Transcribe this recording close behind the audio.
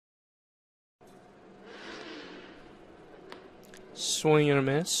Swing and a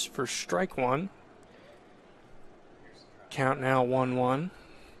miss for strike one. Count now 1-1.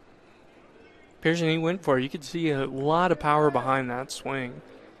 Pearson, he went for it. You could see a lot of power behind that swing.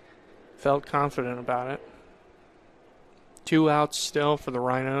 Felt confident about it. 2 outs still for the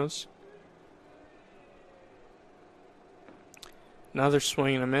Rhinos. Another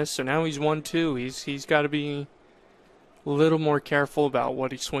swing and a miss. So now he's 1-2. He's got to be a little more careful about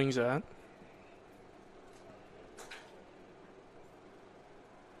what he swings at.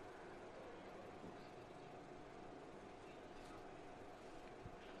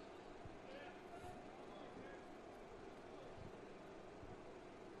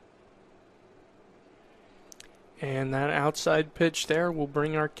 And that outside pitch there will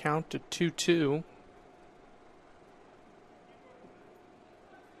bring our count to 2-2.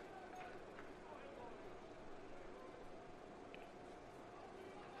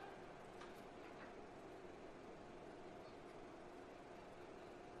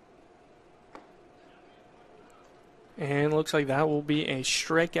 And looks like that will be a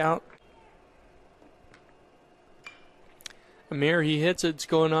strikeout. Amir, he hits it. It's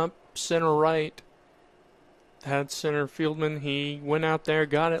going up center right. That center fieldman, he went out there,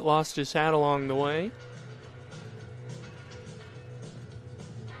 got it, lost his hat along the way.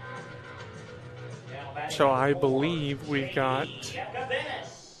 So I believe we've got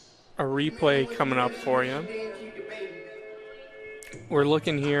a replay coming up for you. We're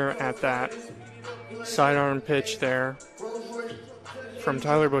looking here at that sidearm pitch there from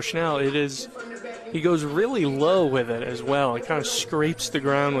Tyler Bushnell. He goes really low with it as well. He kind of scrapes the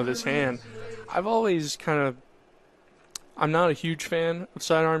ground with his hand. I'm not a huge fan of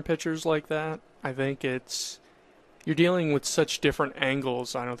sidearm pitchers like that. I think you're dealing with such different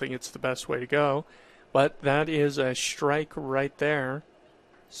angles. I don't think it's the best way to go. But that is a strike right there.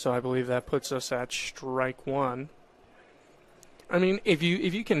 So I believe that puts us at strike one. I mean, if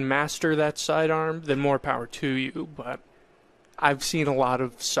you can master that sidearm, then more power to you. But I've seen a lot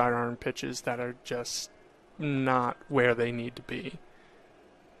of sidearm pitches that are just not where they need to be.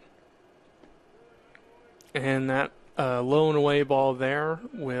 And that low and away ball there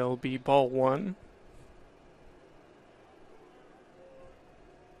will be ball one.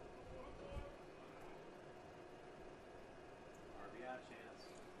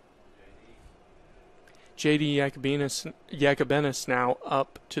 J.D. Yacobenis now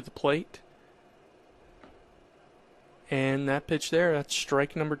up to the plate. And that pitch there, that's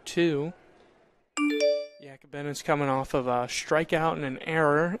strike number 2. Yacobenis coming off of a strikeout and an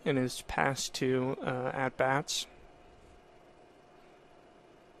error in his past 2 at-bats.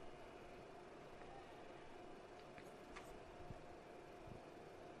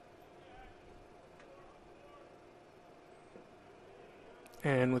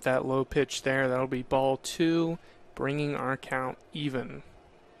 And with that low pitch there, that'll be ball 2, bringing our count even.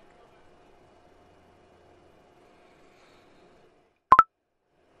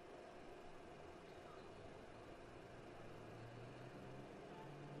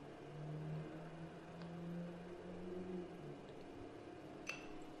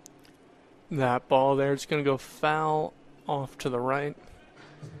 That ball there is going to go foul off to the right,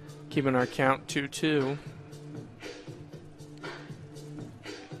 keeping our count 2-2.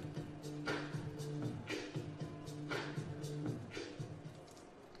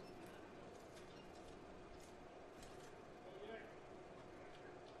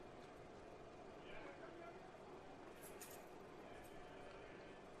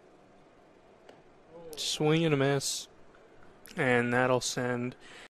 Swing and a miss, and that'll send